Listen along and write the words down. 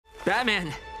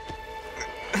Batman!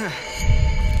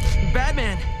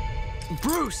 Batman!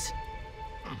 Bruce!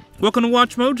 Welcome to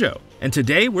Watch Mojo, and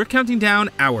today we're counting down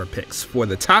our picks for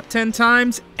the top 10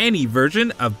 times any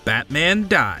version of Batman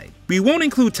died. We won't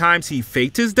include times he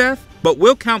faked his death, but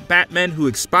we'll count Batmen who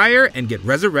expire and get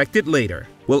resurrected later.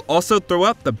 We'll also throw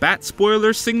up the Bat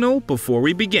spoiler signal before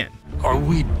we begin. Are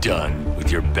we done with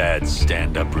your bad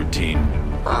stand-up routine?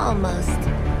 Almost.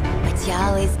 But you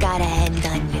always gotta end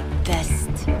on your best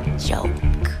joke.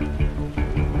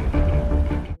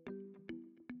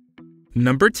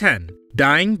 Number 10.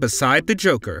 Dying Beside the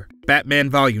Joker, Batman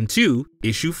Volume 2,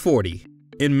 Issue 40.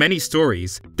 In many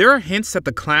stories, there are hints that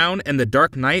the Clown and the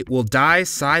Dark Knight will die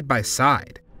side by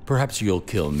side. Perhaps you'll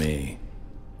kill me.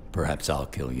 Perhaps I'll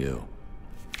kill you.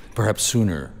 Perhaps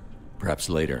sooner, perhaps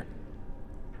later.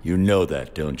 You know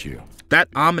that, don't you? That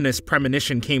ominous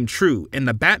premonition came true in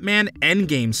the Batman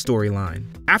Endgame storyline.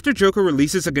 After Joker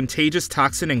releases a contagious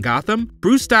toxin in Gotham,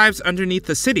 Bruce dives underneath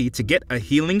the city to get a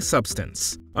healing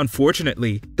substance.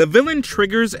 Unfortunately, the villain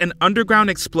triggers an underground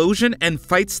explosion and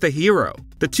fights the hero.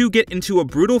 The two get into a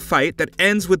brutal fight that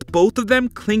ends with both of them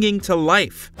clinging to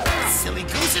life. Silly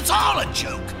goose, it's all a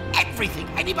joke. Everything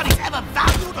anybody's ever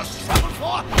valued or struggled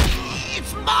for,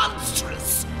 it's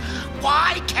monstrous.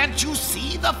 Why can't you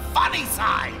see the funny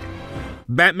side?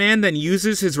 Batman then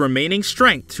uses his remaining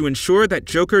strength to ensure that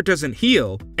Joker doesn't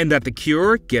heal and that the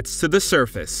cure gets to the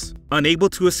surface. Unable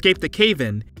to escape the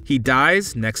cave-in, he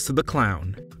dies next to the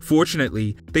Clown.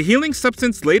 Fortunately, the healing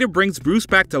substance later brings Bruce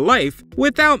back to life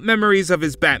without memories of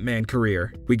his Batman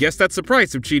career. We guess that's the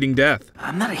price of cheating death.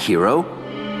 I'm not a hero.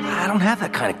 I don't have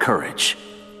that kind of courage.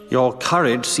 Your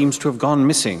courage seems to have gone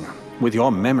missing with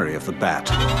your memory of the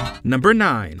Bat. Number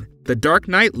 9. The Dark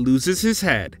Knight loses his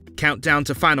head. Countdown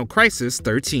to Final Crisis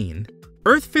 13.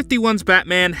 Earth 51's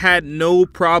Batman had no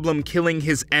problem killing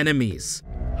his enemies.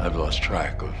 I've lost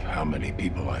track of how many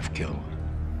people I've killed.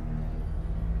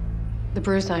 The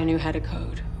Bruce I knew had a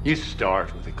code. You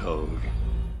start with a code.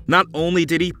 Not only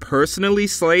did he personally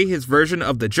slay his version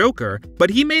of the Joker, but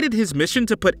he made it his mission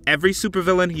to put every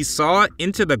supervillain he saw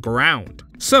into the ground.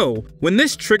 So, when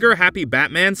this trigger-happy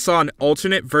Batman saw an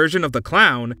alternate version of the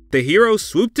Clown, the hero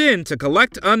swooped in to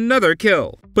collect another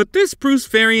kill. But this Bruce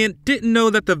variant didn't know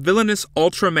that the villainous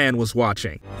Ultraman was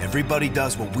watching. Everybody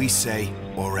does what we say,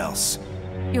 or else.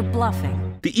 You're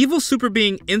bluffing. The evil super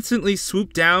being instantly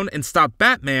swooped down and stopped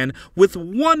Batman with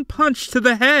one punch to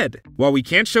the head. While we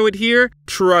can't show it here,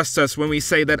 trust us when we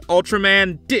say that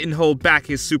Ultraman didn't hold back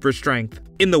his super strength.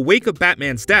 In the wake of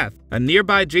Batman's death, a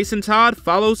nearby Jason Todd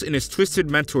follows in his twisted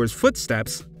mentor's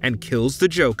footsteps and kills the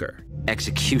Joker.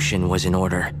 Execution was in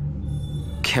order.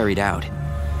 Carried out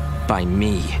by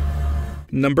me.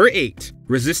 Number 8.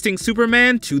 Resisting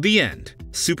Superman to the end.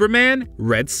 Superman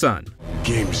Red Sun.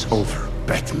 Game's over,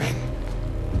 Batman.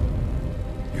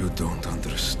 You don't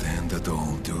understand at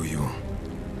all, do you?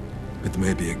 It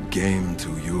may be a game to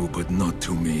you, but not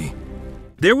to me.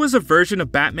 There was a version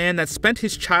of Batman that spent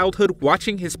his childhood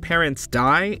watching his parents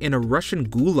die in a Russian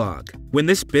gulag. When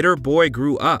this bitter boy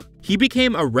grew up, he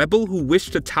became a rebel who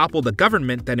wished to topple the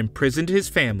government that imprisoned his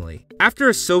family. After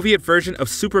a Soviet version of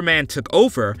Superman took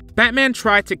over, Batman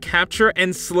tried to capture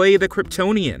and slay the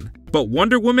Kryptonian. But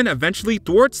Wonder Woman eventually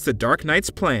thwarts the Dark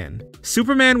Knight's plan.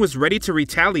 Superman was ready to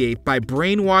retaliate by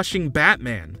brainwashing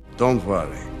Batman. Don't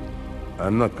worry.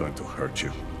 I'm not going to hurt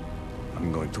you.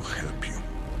 I'm going to help you.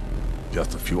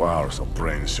 Just a few hours of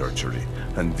brain surgery,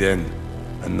 and then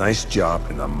a nice job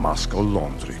in a Moscow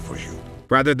laundry for you.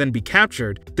 Rather than be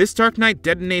captured, this Dark Knight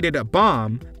detonated a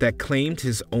bomb that claimed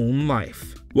his own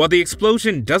life. While the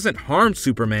explosion doesn't harm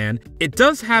Superman, it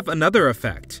does have another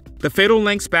effect. The fatal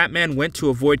lengths Batman went to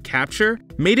avoid capture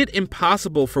made it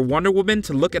impossible for Wonder Woman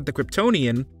to look at the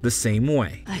Kryptonian the same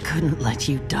way. I couldn't let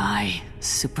you die,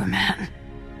 Superman.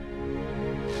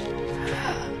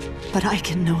 But I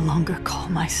can no longer call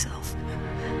myself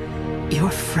your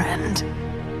friend.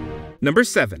 Number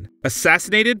 7.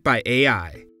 Assassinated by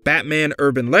AI. Batman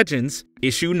Urban Legends,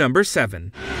 Issue Number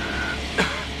 7.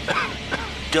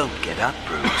 Don't get up,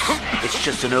 Bruce. It's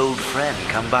just an old friend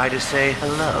come by to say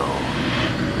hello.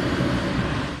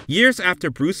 Years after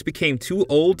Bruce became too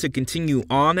old to continue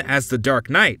on as the Dark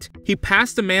Knight, he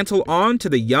passed the mantle on to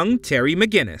the young Terry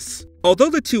McGinnis. Although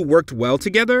the two worked well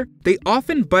together, they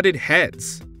often butted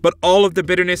heads. But all of the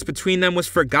bitterness between them was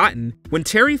forgotten when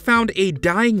Terry found a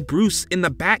dying Bruce in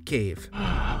the Batcave.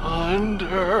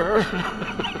 Under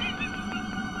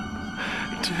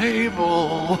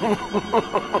table.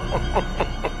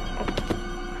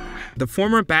 The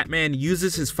former Batman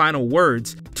uses his final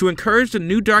words to encourage the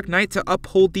new Dark Knight to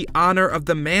uphold the honor of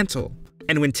the mantle.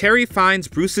 And when Terry finds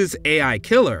Bruce's AI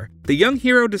killer, the young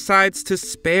hero decides to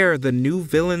spare the new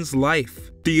villain's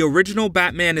life. The original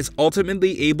Batman is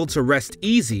ultimately able to rest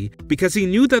easy because he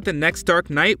knew that the next Dark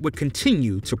Knight would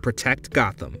continue to protect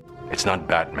Gotham. It's not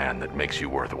Batman that makes you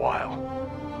worthwhile.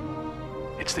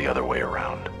 It's the other way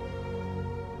around.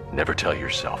 Never tell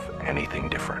yourself anything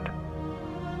different.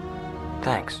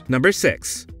 Thanks. Number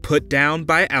 6. Put Down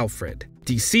by Alfred.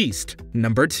 Deceased.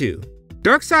 Number 2.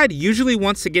 Darkseid usually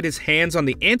wants to get his hands on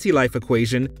the anti-life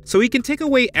equation so he can take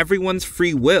away everyone's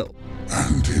free will.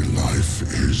 Anti-life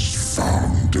is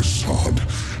found, Assad,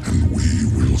 and we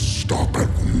will stop at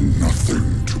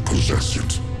nothing to possess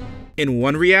it. In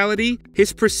one reality,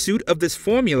 his pursuit of this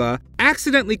formula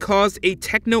accidentally caused a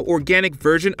techno-organic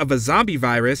version of a zombie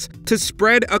virus to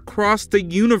spread across the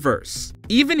universe.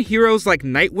 Even heroes like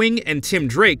Nightwing and Tim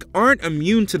Drake aren't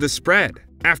immune to the spread.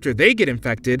 After they get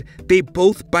infected, they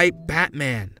both bite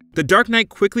Batman. The Dark Knight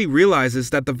quickly realizes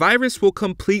that the virus will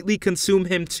completely consume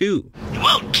him too. It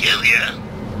won't kill you.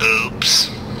 Oops.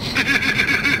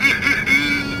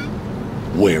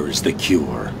 Where is the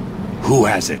cure? Who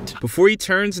has it? Before he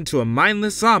turns into a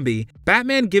mindless zombie,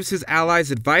 Batman gives his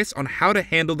allies advice on how to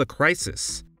handle the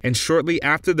crisis. And shortly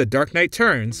after the Dark Knight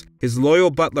turns, his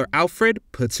loyal butler Alfred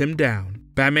puts him down.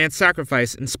 Batman's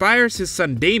sacrifice inspires his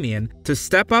son Damian to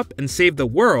step up and save the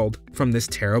world from this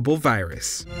terrible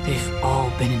virus. They've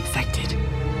all been infected.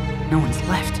 No one's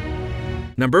left.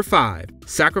 Number 5.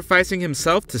 Sacrificing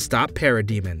himself to stop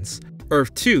parademons.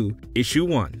 Earth 2, Issue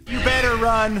 1. You better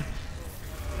run!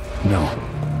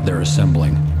 No, they're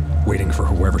assembling, waiting for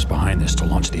whoever's behind this to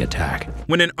launch the attack.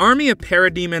 When an army of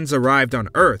parademons arrived on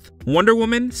Earth, Wonder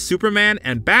Woman, Superman,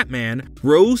 and Batman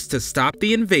rose to stop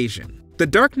the invasion. The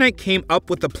Dark Knight came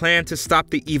up with a plan to stop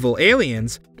the evil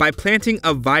aliens by planting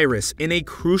a virus in a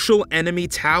crucial enemy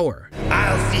tower.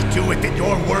 I'll see to it that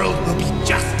your world will be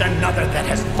just another that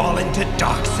has fallen to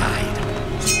Darkseid.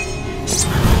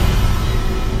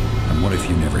 And what if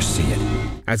you never see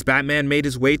it? As Batman made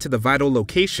his way to the vital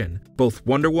location, both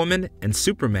Wonder Woman and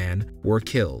Superman were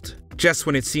killed. Just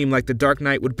when it seemed like the Dark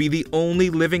Knight would be the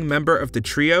only living member of the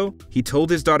trio, he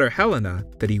told his daughter Helena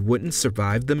that he wouldn't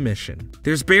survive the mission.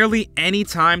 There's barely any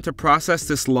time to process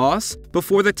this loss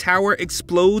before the tower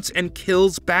explodes and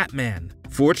kills Batman.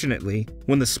 Fortunately,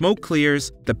 when the smoke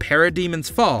clears, the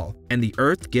parademons fall and the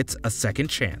Earth gets a second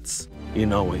chance. You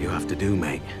know what you have to do,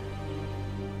 mate.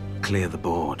 Clear the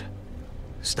board.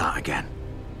 Start again.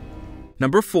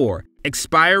 Number 4.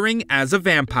 Expiring as a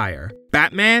vampire.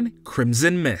 Batman,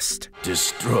 Crimson Mist.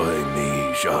 Destroy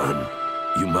me, Jean.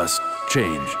 You must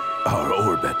change our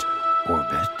orbit.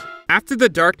 After the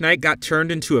Dark Knight got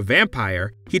turned into a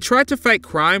vampire, he tried to fight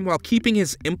crime while keeping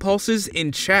his impulses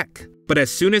in check. But as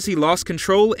soon as he lost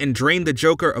control and drained the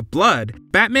Joker of blood,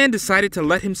 Batman decided to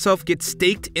let himself get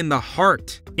staked in the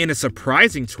heart. In a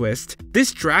surprising twist,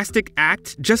 this drastic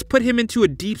act just put him into a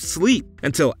deep sleep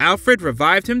until Alfred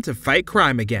revived him to fight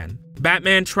crime again.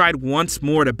 Batman tried once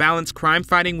more to balance crime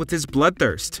fighting with his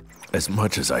bloodthirst. As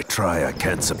much as I try, I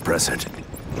can't suppress it.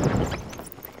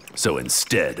 So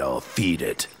instead, I'll feed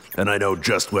it, and I know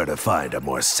just where to find a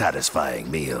more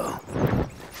satisfying meal.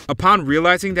 Upon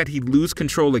realizing that he'd lose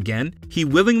control again, he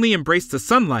willingly embraced the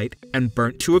sunlight and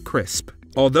burnt to a crisp.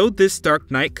 Although this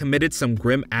Dark Knight committed some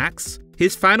grim acts,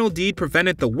 his final deed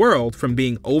prevented the world from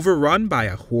being overrun by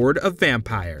a horde of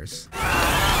vampires.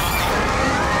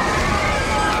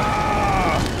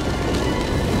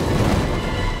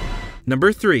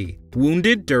 Number 3.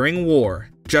 Wounded during war.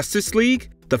 Justice League,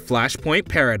 The Flashpoint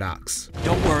Paradox.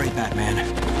 Don't worry, Batman.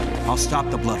 I'll stop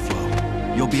the blood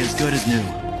flow. You'll be as good as new.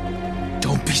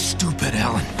 Don't be stupid,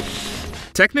 Alan.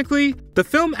 Technically, the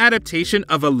film adaptation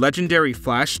of a legendary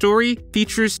Flash story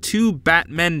features 2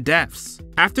 Batman deaths.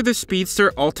 After the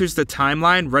speedster alters the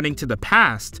timeline running to the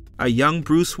past, a young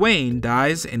Bruce Wayne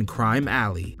dies in Crime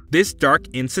Alley. This dark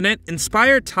incident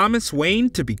inspired Thomas Wayne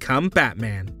to become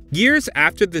Batman. Years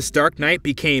after this Dark Knight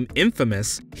became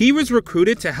infamous, he was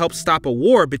recruited to help stop a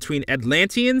war between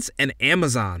Atlanteans and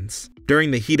Amazons.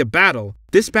 During the heat of battle,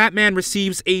 this Batman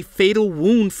receives a fatal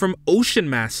wound from Ocean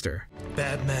Master.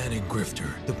 Batman and Grifter,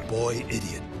 the boy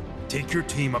idiot. Take your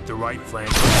team up the right flank.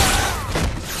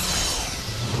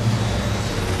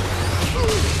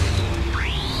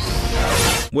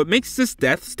 What makes this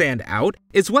death stand out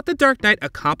is what the Dark Knight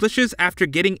accomplishes after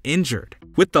getting injured.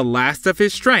 With the last of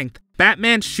his strength,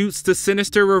 Batman shoots the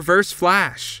sinister Reverse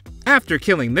Flash. After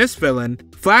killing this villain,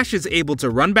 Flash is able to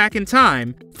run back in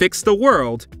time, fix the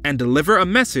world, and deliver a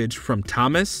message from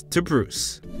Thomas to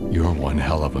Bruce. You're one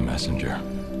hell of a messenger.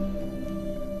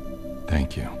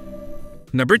 Thank you.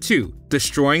 Number 2.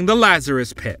 Destroying the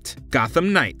Lazarus Pit.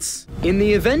 Gotham Knights. In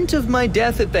the event of my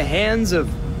death at the hands of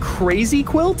Crazy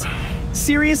Quilt,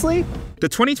 Seriously? The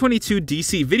 2022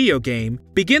 DC video game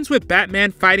begins with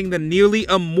Batman fighting the nearly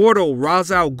immortal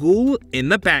Ra's al Ghul in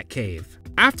the Batcave.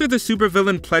 After the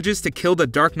supervillain pledges to kill the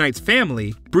Dark Knight's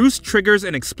family, Bruce triggers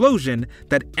an explosion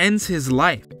that ends his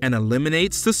life and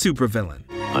eliminates the supervillain.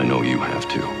 I know you have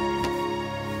to.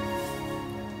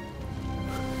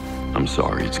 I'm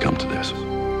sorry it's come to this.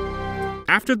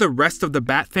 After the rest of the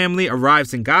Bat family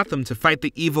arrives in Gotham to fight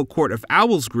the evil Court of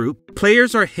Owls group,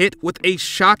 players are hit with a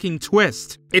shocking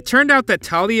twist. It turned out that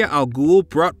Talia al Ghul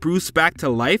brought Bruce back to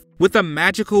life with a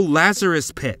magical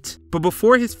Lazarus pit. But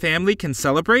before his family can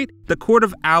celebrate, the Court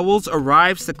of Owls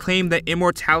arrives to claim the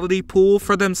immortality pool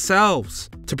for themselves.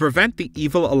 To prevent the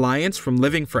evil alliance from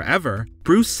living forever,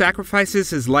 Bruce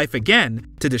sacrifices his life again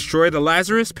to destroy the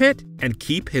Lazarus pit and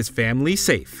keep his family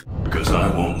safe. Because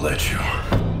I won't let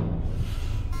you.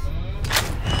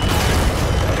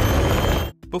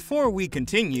 Before we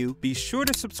continue, be sure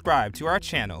to subscribe to our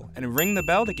channel and ring the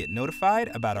bell to get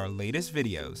notified about our latest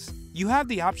videos. You have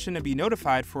the option to be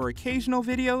notified for occasional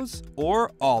videos or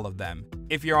all of them.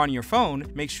 If you're on your phone,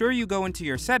 make sure you go into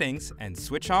your settings and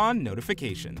switch on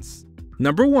notifications.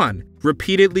 Number 1.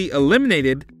 Repeatedly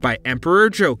eliminated by Emperor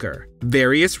Joker.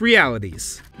 Various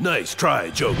realities. Nice try,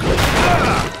 Joker.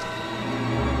 Ah!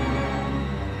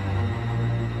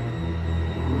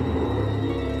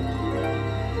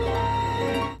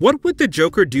 What would the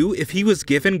Joker do if he was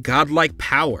given godlike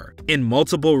power? In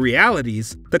multiple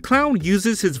realities, the clown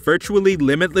uses his virtually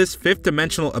limitless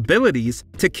fifth-dimensional abilities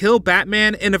to kill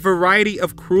Batman in a variety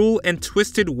of cruel and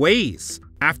twisted ways.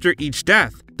 After each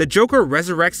death, the Joker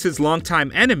resurrects his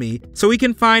longtime enemy so he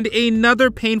can find another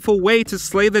painful way to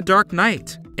slay the Dark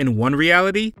Knight. In one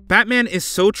reality, Batman is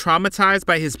so traumatized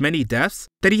by his many deaths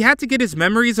that he had to get his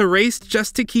memories erased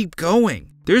just to keep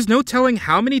going. There's no telling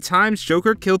how many times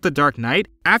Joker killed the Dark Knight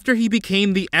after he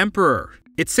became the Emperor.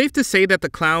 It's safe to say that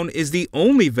the clown is the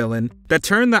only villain that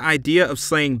turned the idea of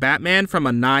slaying Batman from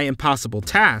a nigh impossible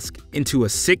task into a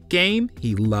sick game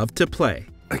he loved to play.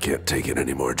 I can't take it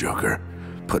anymore, Joker.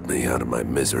 Put me out of my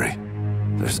misery.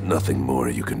 There's nothing more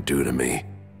you can do to me.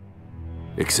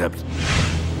 Except...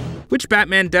 Which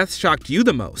Batman death shocked you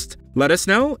the most? Let us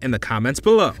know in the comments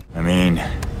below. I mean,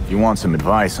 if you want some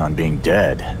advice on being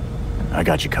dead, I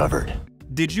got you covered.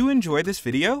 Did you enjoy this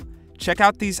video? Check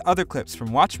out these other clips from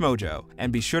WatchMojo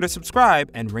and be sure to subscribe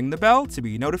and ring the bell to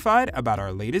be notified about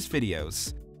our latest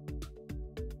videos.